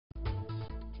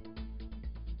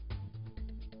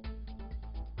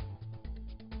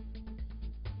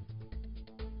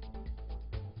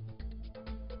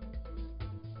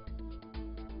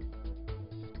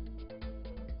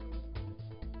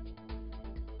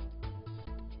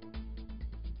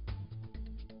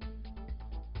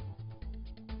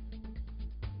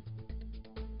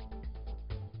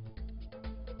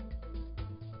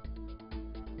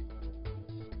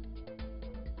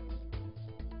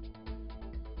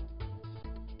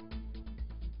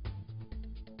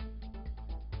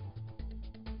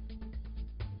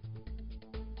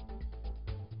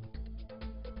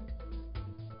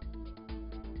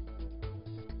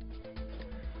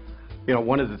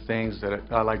One of the things that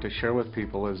I like to share with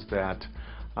people is that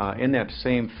in that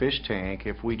same fish tank,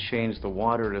 if we change the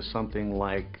water to something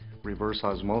like reverse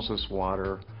osmosis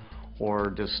water or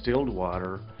distilled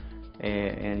water,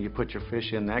 and you put your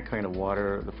fish in that kind of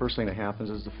water, the first thing that happens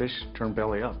is the fish turn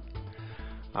belly up.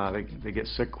 They get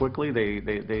sick quickly,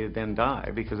 they then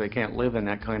die because they can't live in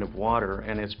that kind of water,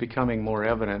 and it's becoming more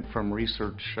evident from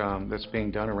research that's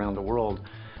being done around the world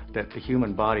that the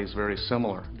human body is very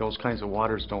similar. Those kinds of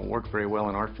waters don't work very well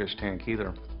in our fish tank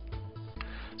either.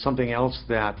 Something else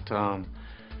that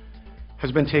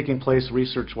has been taking place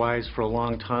research-wise for a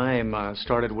long time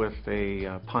started with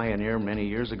a pioneer many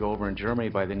years ago over in Germany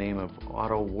by the name of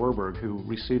Otto Warburg, who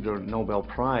received a Nobel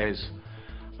Prize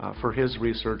for his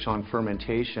research on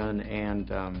fermentation,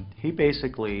 and he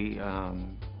basically,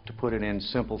 to put it in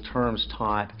simple terms,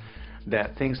 taught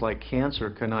that things like cancer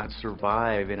cannot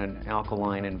survive in an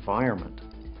alkaline environment.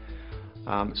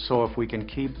 So if we can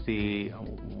keep the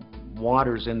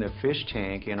waters in the fish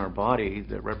tank in our body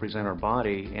that represent our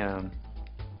body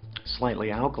slightly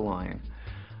alkaline,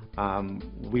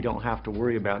 we don't have to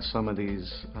worry about some of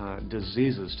these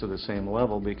diseases to the same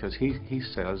level, because he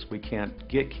says we can't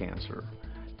get cancer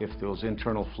if those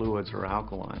internal fluids are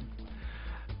alkaline.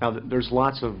 Now, there's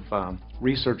lots of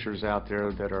researchers out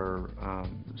there that are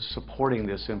supporting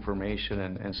this information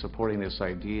and supporting this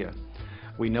idea.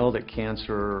 We know that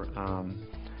cancer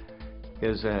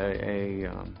is a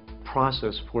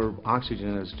process where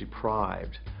oxygen is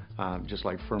deprived, just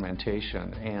like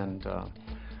fermentation. And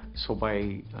so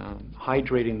by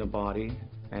hydrating the body,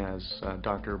 as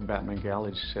Dr.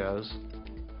 Batman-Gallage says,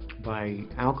 by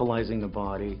alkalizing the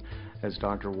body, as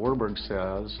Dr. Warburg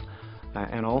says,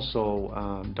 and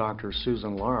also Dr.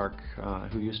 Susan Lark,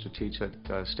 who used to teach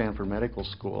at Stanford Medical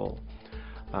School,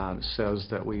 says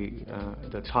that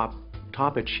the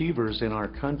top achievers in our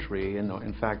country, and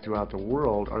in fact throughout the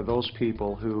world, are those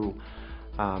people who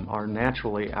are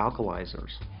naturally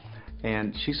alkalizers.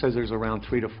 And she says there's around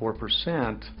 3 to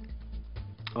 4%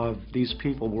 of these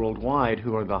people worldwide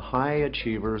who are the high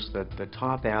achievers, the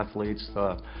top athletes,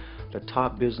 the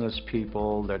top business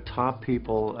people, the top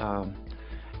people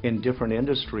in different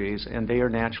industries, and they are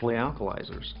naturally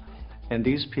alkalizers. And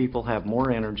these people have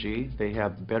more energy, they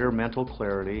have better mental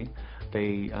clarity,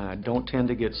 they don't tend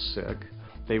to get sick,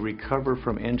 they recover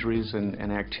from injuries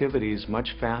and activities much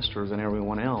faster than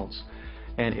everyone else.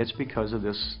 And it's because of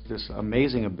this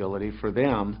amazing ability for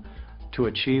them to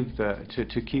achieve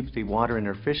to keep the water in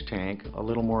their fish tank a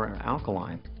little more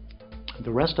alkaline.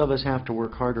 The rest of us have to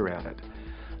work harder at it.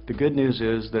 The good news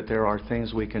is that there are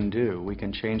things we can do. We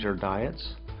can change our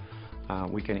diets.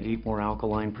 We can eat more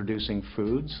alkaline producing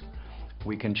foods.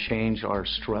 We can change our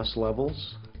stress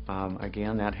levels.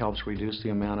 Again, that helps reduce the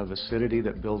amount of acidity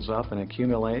that builds up and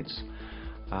accumulates.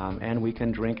 And we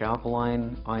can drink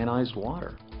alkaline ionized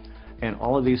water. And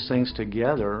all of these things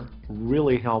together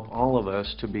really help all of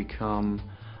us to become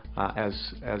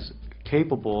as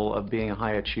capable of being a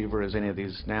high achiever as any of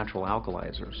these natural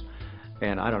alkalizers.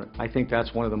 And I think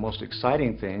that's one of the most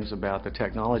exciting things about the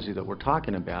technology that we're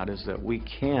talking about, is that we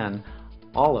can,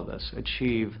 all of us,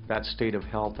 achieve that state of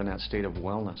health and that state of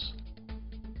wellness.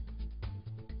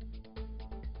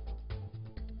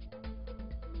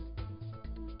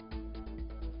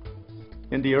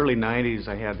 In the early 90s,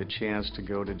 I had the chance to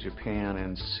go to Japan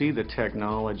and see the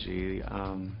technology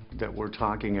that we're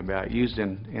talking about used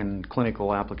in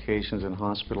clinical applications in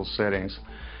hospital settings.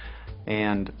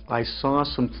 And I saw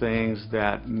some things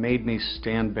that made me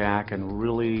stand back and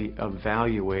really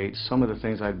evaluate some of the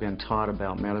things I'd been taught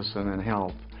about medicine and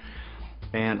health.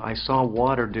 And I saw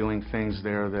water doing things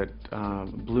there that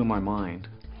blew my mind.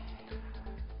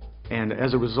 And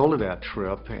as a result of that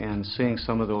trip and seeing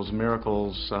some of those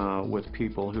miracles with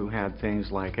people who had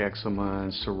things like eczema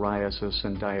and psoriasis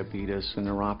and diabetes and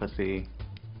neuropathy,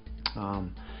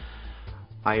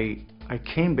 I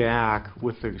came back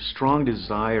with a strong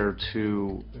desire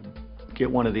to get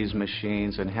one of these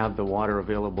machines and have the water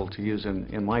available to use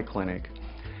in my clinic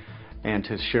and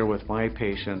to share with my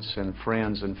patients and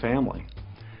friends and family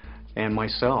and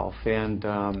myself. And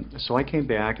so I came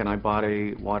back and I bought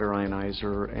a water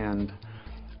ionizer, and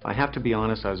I have to be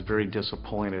honest, I was very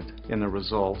disappointed in the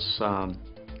results.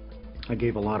 I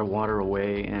gave a lot of water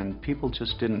away and people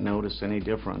just didn't notice any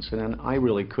difference, and I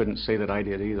really couldn't say that I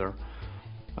did either.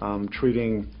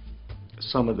 Treating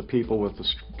some of the people with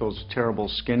those terrible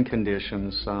skin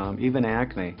conditions, even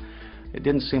acne, it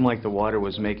didn't seem like the water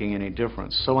was making any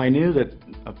difference. So I knew that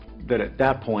at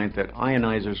that point that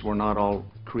ionizers were not all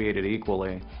created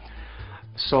equally.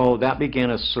 So that began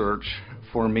a search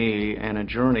for me and a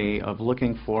journey of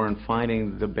looking for and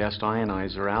finding the best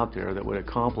ionizer out there that would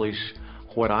accomplish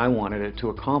what I wanted it to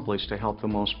accomplish, to help the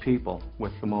most people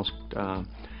with the most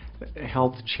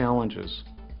health challenges.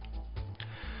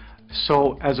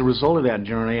 So as a result of that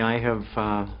journey, I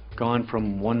have gone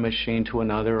from one machine to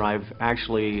another. I've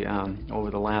actually,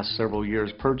 over the last several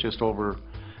years, purchased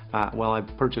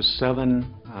I've purchased 7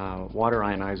 water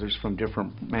ionizers from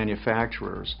different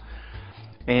manufacturers.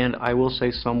 And I will say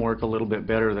some work a little bit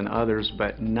better than others,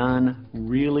 but none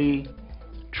really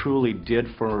truly did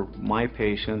for my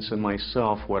patients and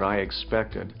myself what I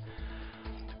expected.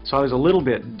 So I was a little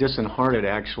bit disheartened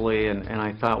actually, and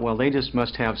I thought, well, they just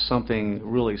must have something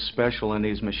really special in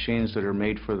these machines that are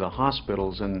made for the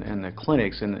hospitals and the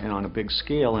clinics and on a big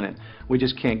scale, and we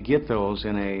just can't get those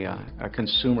in a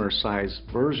consumer-sized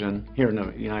version here in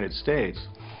the United States.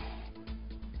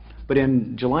 But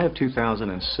in July of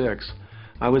 2006,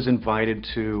 I was invited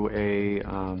to a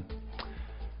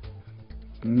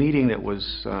meeting that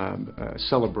was a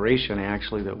celebration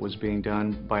actually that was being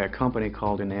done by a company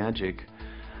called Enagic,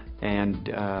 and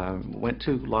went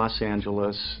to Los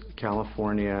Angeles,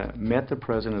 California, met the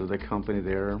president of the company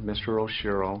there, Mr.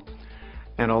 Oshiro,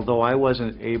 and although I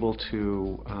wasn't able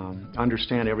to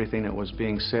understand everything that was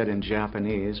being said in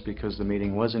Japanese because the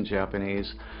meeting was in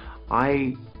Japanese,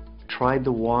 I tried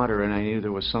the water and I knew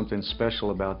there was something special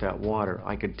about that water.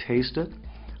 I could taste it,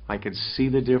 I could see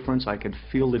the difference, I could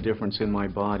feel the difference in my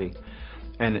body.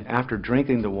 And after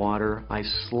drinking the water, I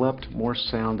slept more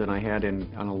sound than I had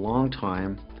in a long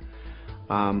time.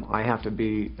 I have to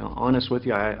be honest with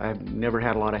you, I've never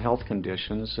had a lot of health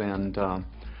conditions and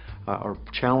or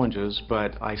challenges,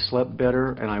 but I slept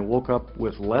better and I woke up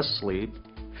with less sleep,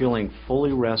 feeling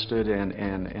fully rested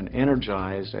and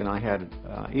energized, and I had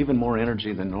even more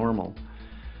energy than normal.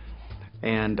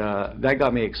 And that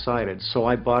got me excited. So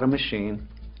I bought a machine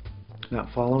that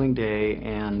following day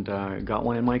and got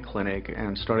one in my clinic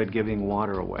and started giving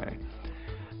water away.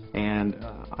 And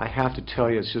I have to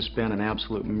tell you, it's just been an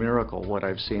absolute miracle what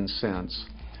I've seen since.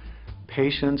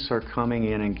 Patients are coming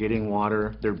in and getting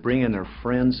water. They're bringing their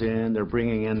friends in, they're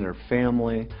bringing in their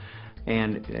family,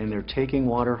 and they're taking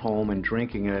water home and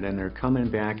drinking it, and they're coming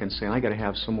back and saying, I got to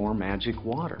have some more magic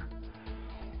water.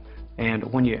 And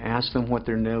when you ask them what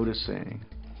they're noticing,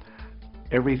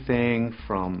 everything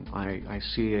from I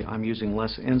see I'm using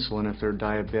less insulin if they're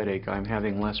diabetic, I'm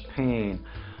having less pain,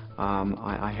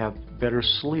 I have better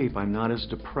sleep, I'm not as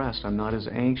depressed, I'm not as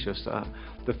anxious.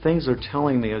 The things they're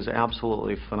telling me is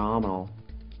absolutely phenomenal.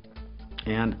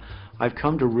 And I've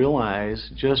come to realize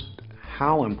just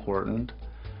how important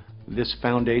this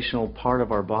foundational part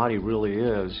of our body really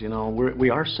is. You know, we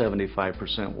are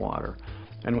 75% water,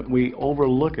 and we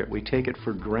overlook it, we take it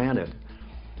for granted.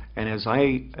 And as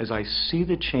I see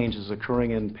the changes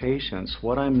occurring in patients,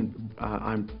 what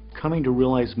I'm coming to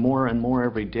realize more and more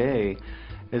every day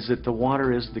is that the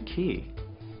water is the key.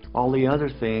 All the other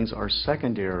things are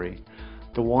secondary.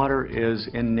 The water is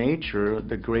in nature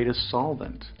the greatest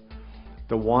solvent.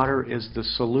 The water is the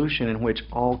solution in which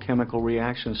all chemical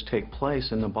reactions take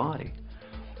place in the body.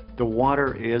 The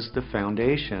water is the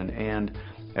foundation, and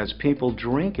as people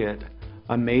drink it,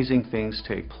 amazing things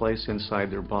take place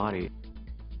inside their body.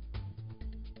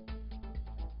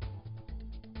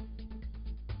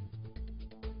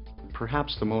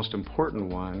 Perhaps the most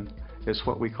important one is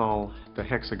what we call the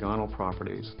hexagonal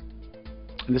properties.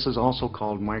 This is also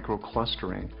called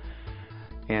microclustering.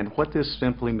 And what this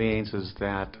simply means is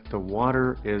that the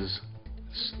water is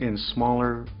in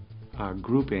smaller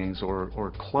groupings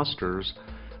or clusters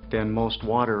than most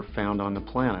water found on the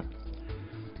planet.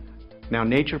 Now,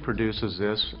 nature produces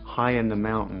this high in the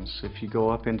mountains. If you go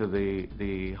up into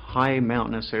the high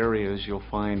mountainous areas, you'll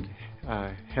find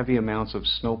heavy amounts of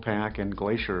snowpack and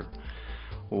glacier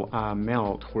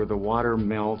melt, where the water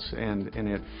melts and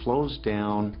it flows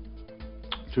down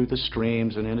through the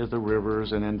streams and into the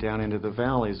rivers and then down into the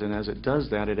valleys. And as it does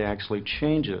that, it actually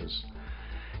changes.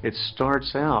 It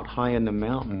starts out high in the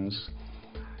mountains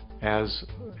as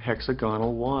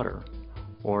hexagonal water,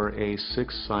 or a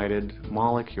six-sided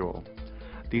molecule.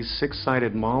 These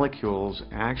six-sided molecules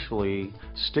actually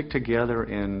stick together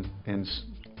in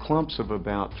clumps of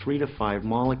about 3 to 5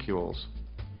 molecules.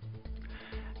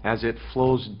 As it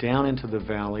flows down into the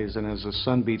valleys and as the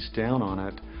sun beats down on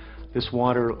it, this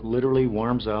water literally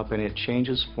warms up and it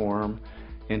changes form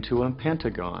into a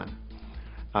pentagon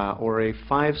or a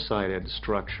 5-sided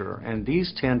structure, and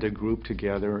these tend to group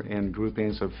together in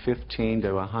groupings of 15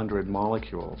 to 100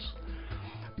 molecules.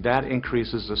 That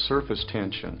increases the surface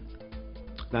tension.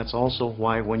 That's also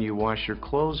why when you wash your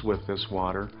clothes with this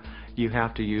water, you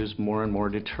have to use more and more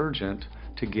detergent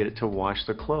to get it to wash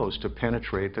the clothes, to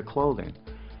penetrate the clothing.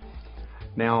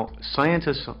 Now,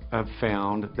 scientists have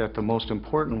found that the most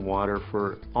important water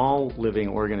for all living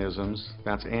organisms,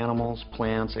 that's animals,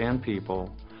 plants, and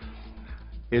people,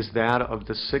 is that of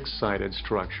the six-sided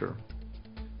structure.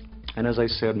 And as I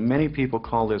said, many people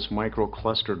call this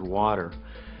microclustered water.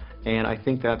 And I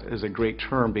think that is a great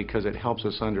term because it helps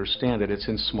us understand that it's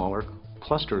in smaller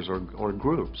clusters or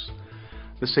groups.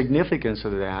 The significance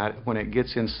of that when it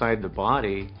gets inside the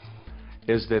body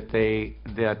is that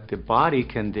the body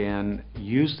can then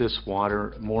use this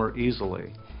water more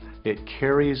easily. It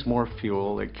carries more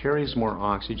fuel, it carries more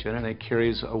oxygen, and it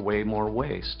carries away more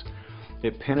waste.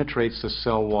 It penetrates the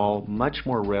cell wall much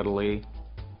more readily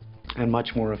and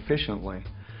much more efficiently.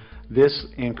 This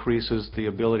increases the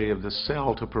ability of the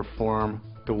cell to perform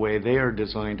the way they are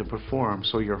designed to perform.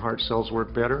 So your heart cells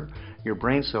work better, your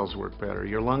brain cells work better,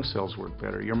 your lung cells work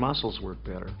better, your muscles work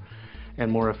better,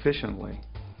 and more efficiently.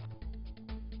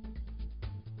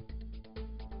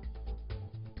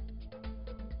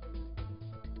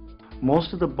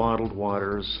 Most of the bottled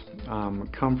waters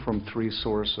come from three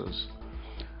sources.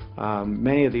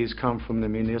 Many of these come from the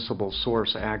municipal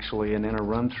source actually, and then are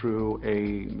run through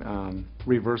a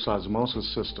reverse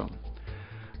osmosis system.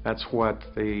 That's what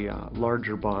the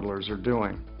larger bottlers are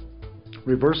doing.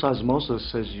 Reverse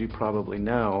osmosis, as you probably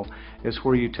know, is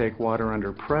where you take water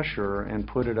under pressure and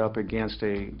put it up against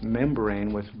a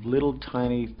membrane with little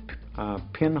tiny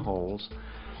pinholes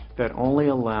that only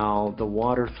allow the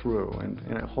water through, and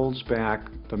it holds back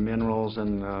the minerals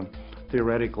and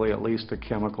theoretically at least the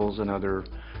chemicals and other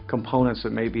components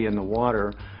that may be in the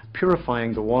water,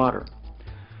 purifying the water.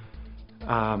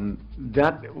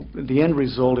 The end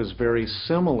result is very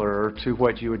similar to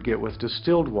what you would get with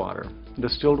distilled water.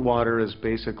 Distilled water is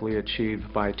basically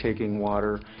achieved by taking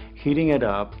water, heating it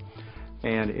up,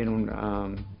 and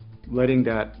in letting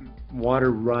that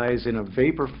water rise in a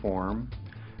vapor form,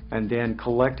 and then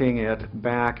collecting it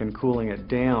back and cooling it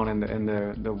down. And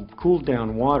the cooled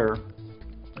down water,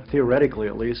 theoretically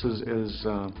at least, is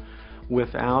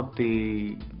without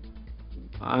the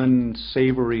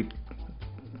unsavory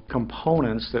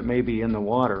components that may be in the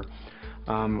water.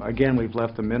 Again, we've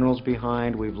left the minerals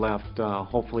behind, we've left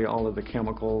hopefully all of the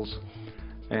chemicals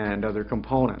and other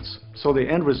components. So the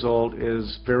end result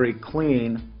is very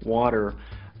clean water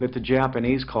that the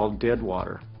Japanese call dead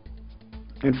water.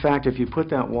 In fact, if you put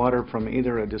that water from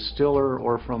either a distiller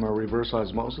or from a reverse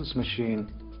osmosis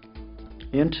machine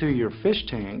into your fish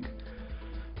tank,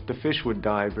 the fish would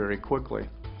die very quickly.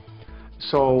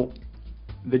 So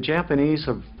the Japanese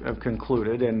have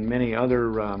concluded, and many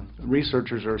other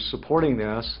researchers are supporting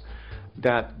this,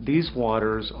 that these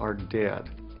waters are dead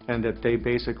and that they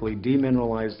basically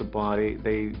demineralize the body.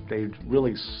 They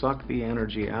really suck the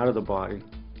energy out of the body.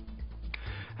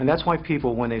 And that's why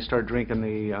people, when they start drinking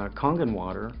the Kangen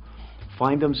water,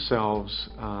 find themselves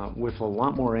with a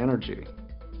lot more energy.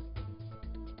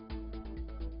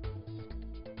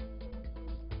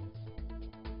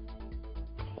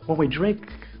 When we drink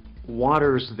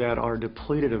waters that are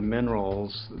depleted of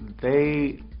minerals,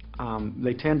 they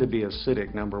tend to be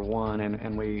acidic, number one,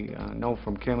 and we know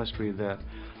from chemistry that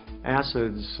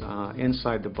acids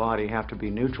inside the body have to be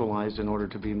neutralized in order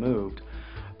to be moved.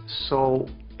 So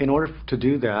in order to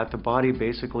do that, the body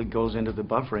basically goes into the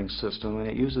buffering system, and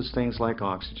it uses things like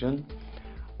oxygen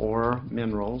or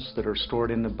minerals that are stored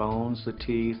in the bones, the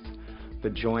teeth, the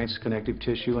joints, connective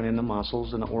tissue, and in the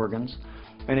muscles and the organs.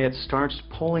 And it starts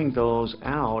pulling those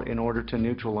out in order to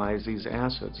neutralize these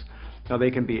acids. Now, they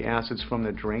can be acids from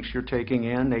the drinks you're taking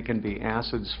in, they can be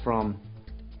acids from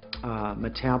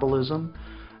metabolism,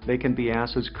 they can be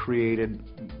acids created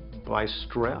by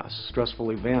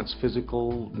stressful events,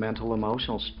 physical, mental,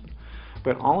 emotional.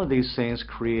 But all of these things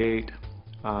create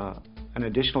an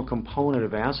additional component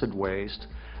of acid waste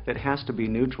that has to be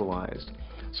neutralized.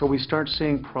 So we start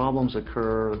seeing problems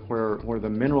occur where the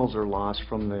minerals are lost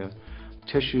from the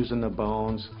tissues and the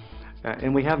bones,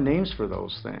 and we have names for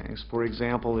those things. For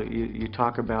example, you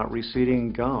talk about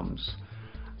receding gums,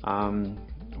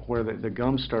 where the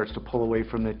gum starts to pull away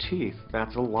from the teeth.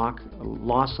 That's a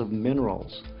loss of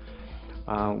minerals.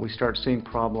 We start seeing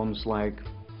problems like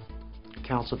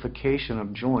calcification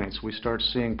of joints. We start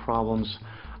seeing problems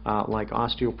like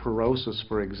osteoporosis,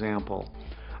 for example,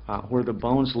 where the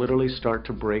bones literally start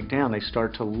to break down. They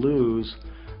start to lose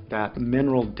that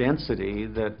mineral density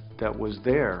that was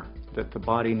there, that the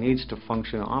body needs to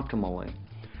function optimally.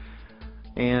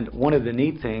 And one of the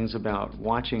neat things about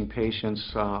watching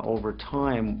patients over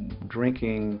time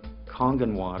drinking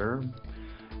Kangen water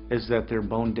is that their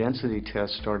bone density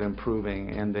tests start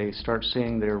improving, and they start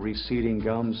seeing their receding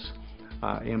gums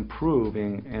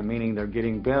improving, and meaning they're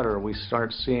getting better. We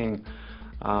start seeing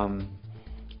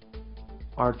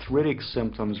arthritic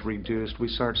symptoms reduced. We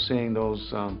start seeing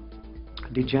those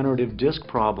degenerative disc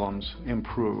problems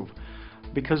improve,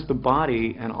 because the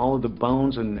body and all of the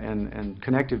bones and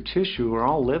connective tissue are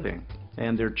all living,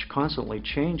 and they're constantly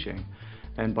changing.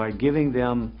 And by giving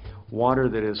them water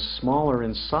that is smaller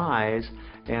in size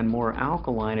and more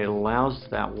alkaline, it allows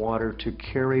that water to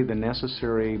carry the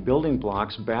necessary building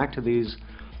blocks back to these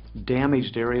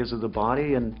damaged areas of the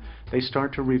body, and they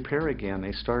start to repair again.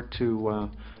 They start to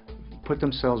put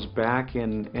themselves back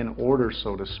in order,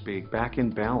 so to speak, back in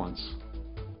balance.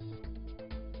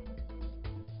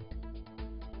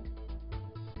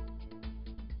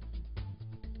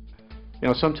 You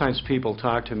know, sometimes people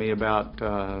talk to me about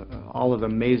all of the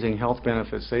amazing health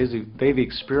benefits they've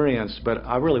experienced, but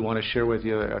I really want to share with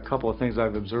you a couple of things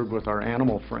I've observed with our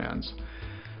animal friends,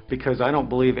 because I don't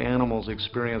believe animals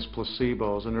experience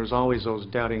placebos, and there's always those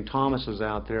doubting Thomases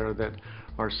out there that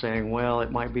are saying, well,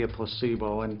 it might be a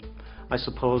placebo, and I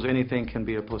suppose anything can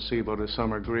be a placebo to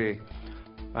some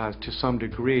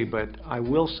degree, but I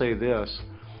will say this: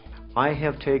 I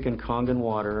have taken Kangen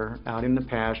water out in the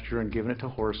pasture and given it to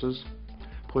horses,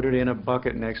 put it in a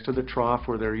bucket next to the trough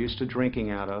where they're used to drinking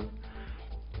out of,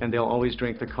 and they'll always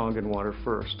drink the Kangen water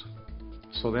first.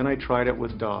 So then I tried it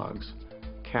with dogs,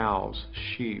 cows,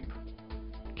 sheep,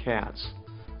 cats,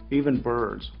 even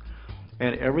birds.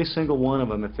 And every single one of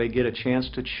them, if they get a chance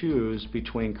to choose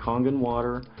between Kangen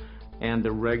water and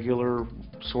the regular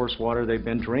source water they've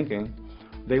been drinking,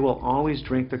 they will always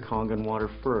drink the Kangen water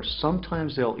first.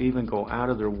 Sometimes they'll even go out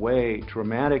of their way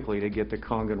dramatically to get the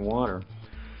Kangen water.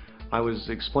 I was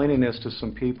explaining this to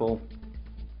some people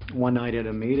one night at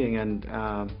a meeting,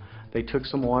 and they took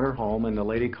some water home, and the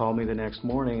lady called me the next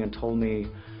morning and told me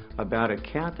about a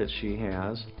cat that she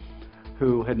has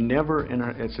who had never in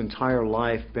its entire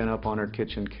life been up on her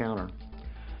kitchen counter.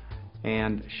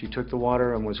 And she took the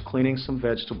water and was cleaning some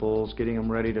vegetables, getting them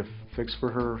ready to fix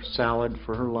for her salad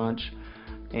for her lunch,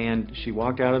 and she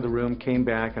walked out of the room, came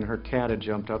back, and her cat had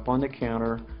jumped up on the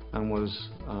counter and was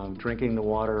drinking the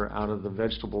water out of the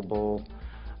vegetable bowl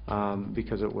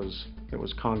because it was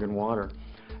Kangen water.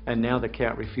 And now the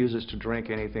cat refuses to drink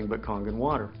anything but Kangen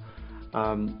water.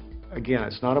 Again,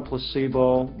 it's not a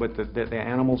placebo, but the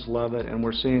animals love it, and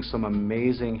we're seeing some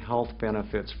amazing health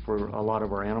benefits for a lot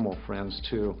of our animal friends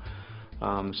too.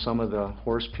 Some of the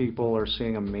horse people are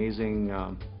seeing amazing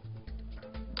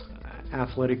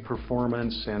athletic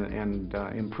performance and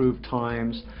improved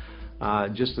times,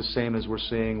 just the same as we're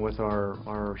seeing with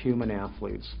our human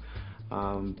athletes.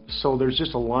 So there's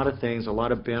just a lot of things, a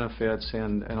lot of benefits,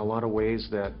 and a lot of ways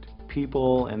that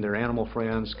people and their animal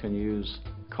friends can use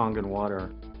Kangen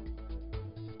water.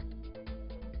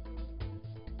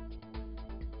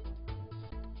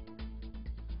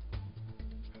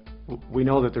 We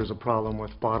know that there's a problem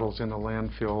with bottles in the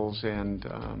landfills, and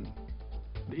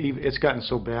it's gotten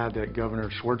so bad that Governor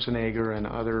Schwarzenegger and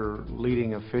other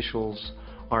leading officials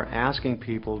are asking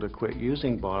people to quit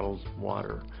using bottled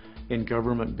water in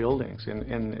government buildings.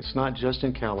 And it's not just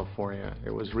in California.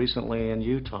 It was recently in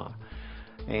Utah.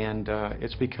 And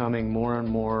it's becoming more and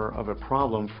more of a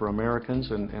problem for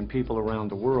Americans and people around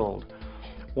the world.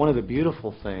 One of the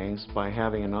beautiful things by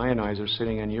having an ionizer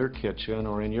sitting in your kitchen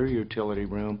or in your utility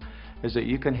room is that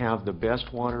you can have the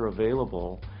best water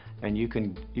available, and you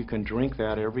can drink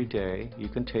that every day. You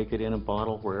can take it in a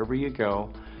bottle wherever you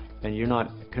go, and you're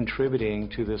not contributing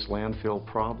to this landfill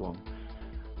problem.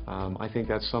 I think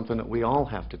that's something that we all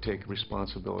have to take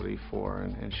responsibility for,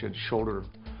 and should shoulder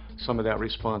some of that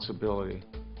responsibility.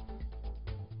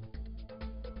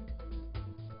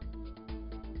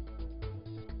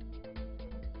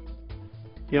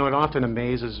 You know, it often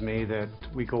amazes me that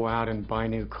we go out and buy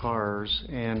new cars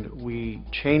and we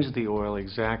change the oil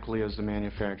exactly as the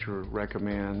manufacturer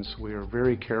recommends. We are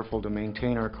very careful to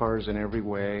maintain our cars in every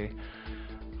way,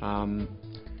 and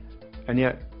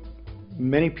yet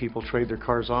many people trade their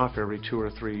cars off every 2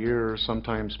 or 3 years.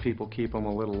 Sometimes people keep them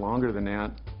a little longer than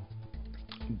that,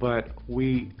 but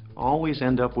we always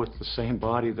end up with the same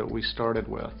body that we started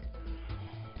with.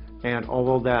 And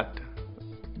although that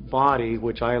body,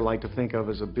 which I like to think of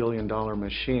as a billion-dollar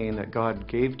machine that God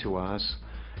gave to us,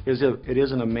 it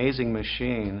is an amazing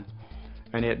machine,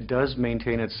 and it does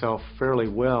maintain itself fairly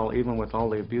well even with all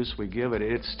the abuse we give it.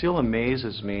 It still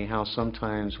amazes me how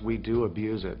sometimes we do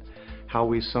abuse it, how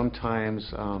we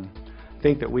sometimes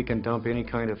think that we can dump any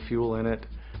kind of fuel in it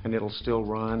and it'll still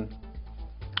run.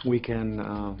 We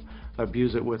can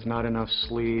abuse it with not enough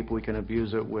sleep. We can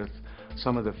abuse it with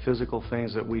some of the physical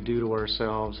things that we do to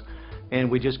ourselves. And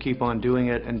we just keep on doing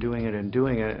it and doing it and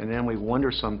doing it, and then we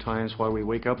wonder sometimes why we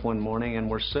wake up one morning and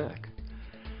we're sick.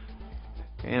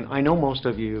 And I know most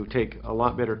of you take a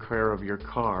lot better care of your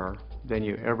car than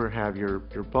you ever have your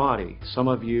body. Some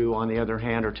of you, on the other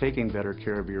hand, are taking better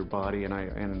care of your body, and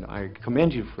I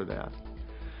commend you for that.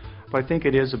 But I think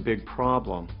it is a big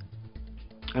problem,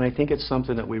 and I think it's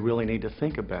something that we really need to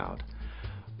think about.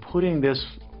 Putting this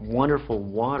wonderful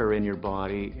water in your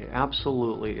body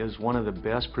absolutely is one of the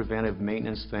best preventive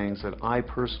maintenance things that I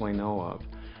personally know of,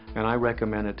 and I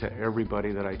recommend it to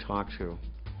everybody that I talk to.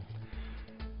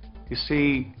 You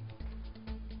see,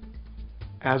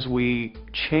 as we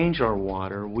change our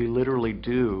water, we literally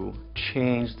do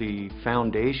change the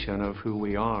foundation of who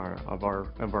we are, of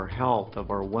our health,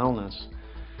 of our wellness.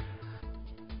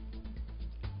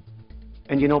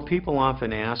 And you know, people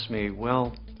often ask me,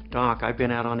 well, Doc, I've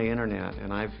been out on the internet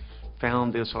and I've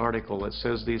found this article that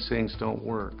says these things don't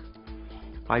work.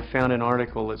 I found an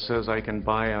article that says I can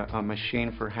buy a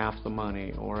machine for half the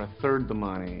money or a third the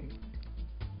money.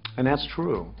 And that's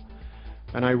true.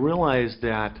 And I realize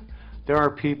that there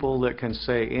are people that can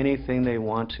say anything they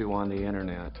want to on the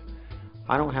internet.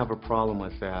 I don't have a problem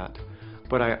with that.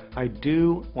 But I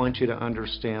do want you to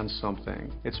understand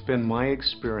something. It's been my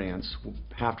experience,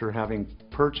 after having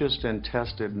purchased and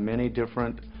tested many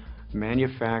different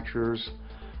manufacturers'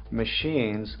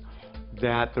 machines,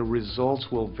 that the results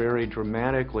will vary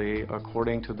dramatically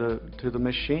according to the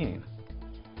machine.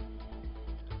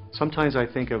 Sometimes I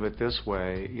think of it this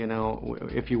way, you know,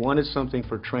 if you wanted something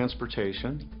for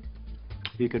transportation,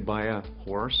 you could buy a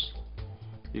horse,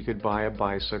 you could buy a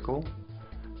bicycle,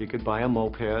 you could buy a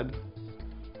moped,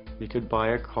 you could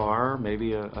buy a car,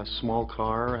 maybe a small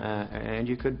car, and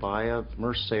you could buy a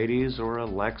Mercedes or a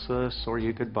Lexus, or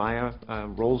you could buy a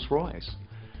Rolls-Royce.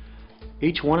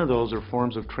 Each one of those are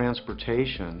forms of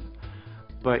transportation,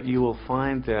 but you will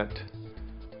find that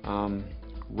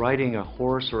riding a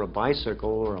horse or a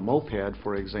bicycle or a moped,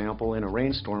 for example, in a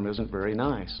rainstorm isn't very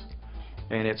nice.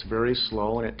 And it's very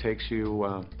slow, and it takes you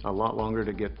a lot longer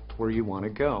to get where you want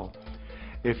to go.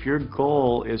 If your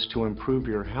goal is to improve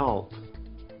your health,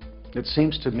 it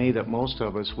seems to me that most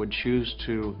of us would choose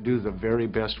to do the very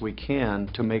best we can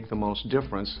to make the most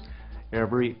difference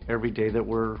every day that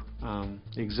we're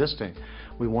existing.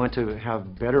 We want to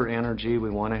have better energy, we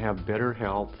want to have better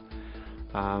health,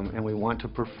 and we want to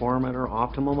perform at our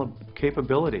optimum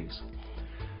capabilities.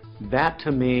 That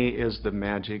to me is the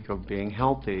magic of being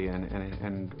healthy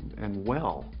and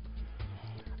well.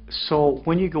 So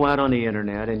when you go out on the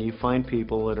internet and you find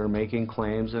people that are making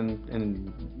claims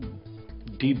and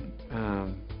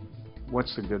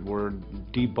what's the good word,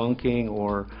 debunking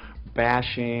or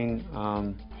bashing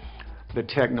the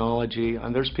technology,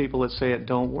 and there's people that say it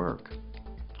don't work.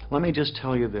 Let me just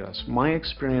tell you this. My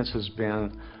experience has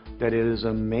been that it is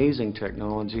amazing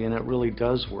technology and it really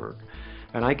does work.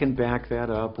 And I can back that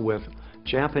up with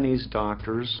Japanese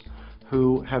doctors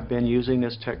who have been using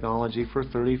this technology for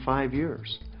 35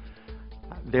 years.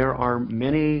 There are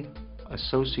many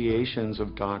associations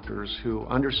of doctors who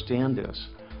understand this.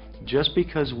 Just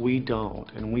because we don't,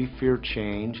 and we fear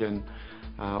change, and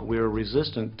we are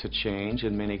resistant to change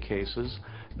in many cases,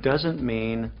 doesn't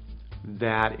mean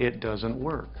that it doesn't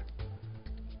work.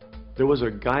 There was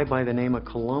a guy by the name of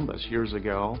Columbus years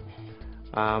ago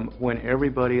when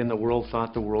everybody in the world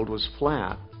thought the world was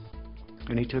flat,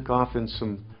 and he took off in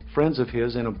some friends of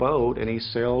his in a boat, and he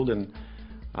sailed, and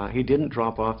he didn't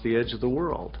drop off the edge of the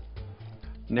world.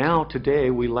 Now today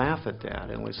we laugh at that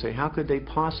and we say, how could they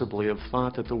possibly have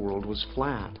thought that the world was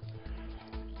flat?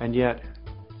 And yet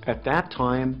at that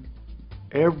time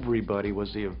everybody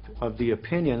was of the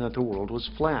opinion that the world was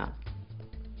flat.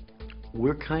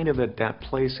 We're kind of at that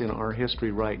place in our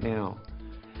history right now.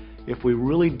 If we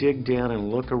really dig down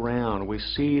and look around, we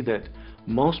see that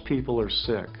most people are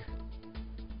sick.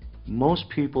 Most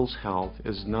people's health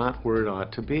is not where it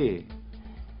ought to be.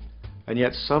 And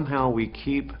yet somehow we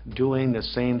keep doing the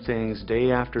same things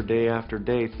day after day after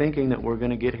day, thinking that we're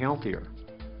going to get healthier.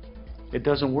 It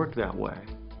doesn't work that way.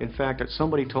 In fact,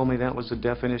 somebody told me that was the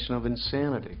definition of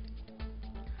insanity.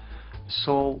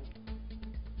 So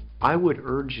I would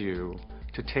urge you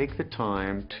to take the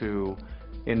time to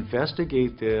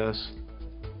investigate this,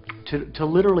 to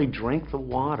literally drink the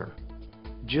water.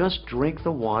 Just drink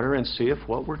the water and see if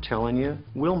what we're telling you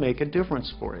will make a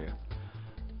difference for you.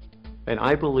 And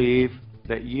I believe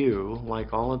that you,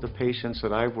 like all of the patients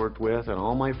that I've worked with and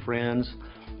all my friends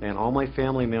and all my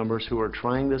family members who are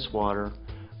trying this water,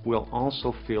 will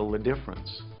also feel the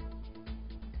difference.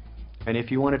 And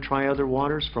if you want to try other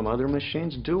waters from other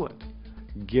machines, do it.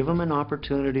 Give them an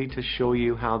opportunity to show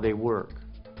you how they work,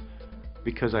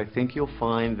 because I think you'll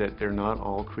find that they're not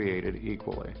all created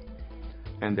equally,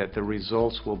 and that the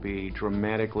results will be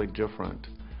dramatically different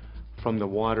from the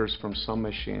waters from some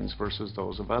machines versus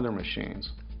those of other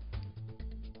machines.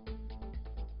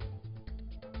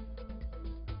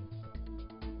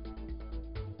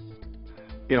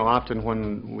 You know, often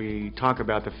when we talk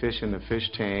about the fish in the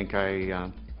fish tank, I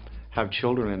have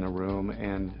children in the room,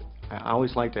 and I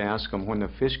always like to ask them when the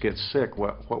fish gets sick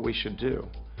what we should do.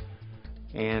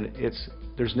 And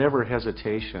there's never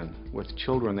hesitation with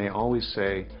children. They always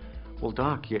say, well,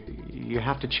 Doc, you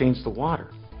have to change the water.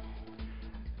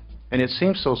 And it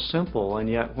seems so simple, and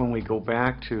yet when we go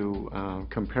back to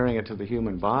comparing it to the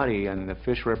human body and the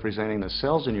fish representing the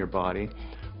cells in your body,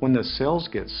 when the cells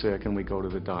get sick and we go to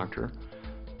the doctor,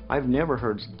 I've never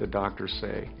heard the doctor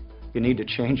say, you need to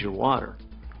change your water.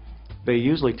 They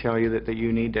usually tell you that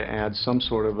you need to add some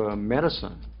sort of a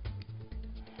medicine.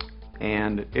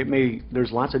 And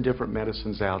there's lots of different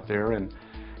medicines out there, and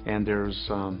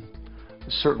there's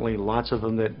certainly lots of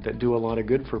them that do a lot of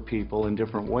good for people in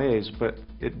different ways, but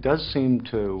it does seem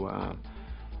to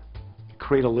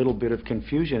create a little bit of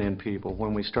confusion in people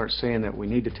when we start saying that we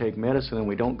need to take medicine and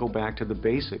we don't go back to the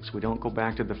basics. We don't go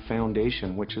back to the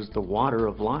foundation, which is the water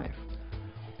of life.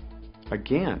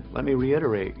 Again, let me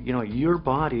reiterate, you know, your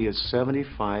body is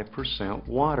 75%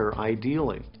 water,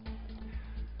 ideally.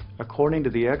 According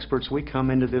to the experts, we come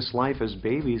into this life as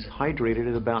babies hydrated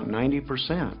at about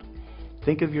 90%.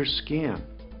 Think of your skin.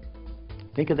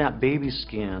 Think of that baby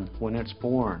skin when it's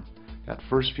born, that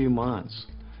first few months.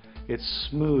 It's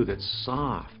smooth, it's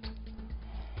soft.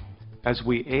 As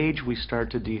we age, we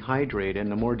start to dehydrate, and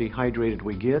the more dehydrated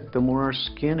we get, the more our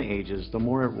skin ages, the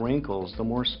more it wrinkles, the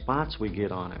more spots we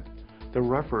get on it, the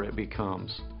rougher it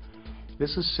becomes.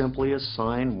 This is simply a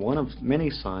sign, one of many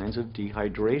signs of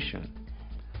dehydration.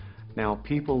 Now,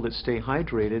 people that stay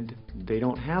hydrated, they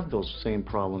don't have those same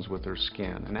problems with their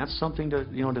skin, and that's something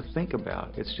to think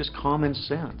about. It's just common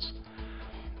sense.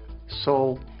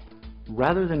 So,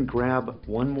 rather than grab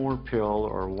one more pill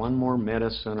or one more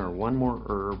medicine or one more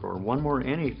herb or one more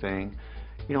anything,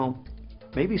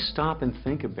 maybe stop and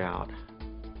think about,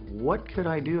 what could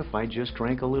I do if I just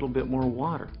drank a little bit more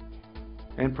water?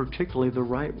 And particularly the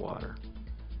right water,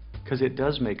 because it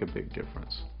does make a big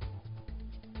difference.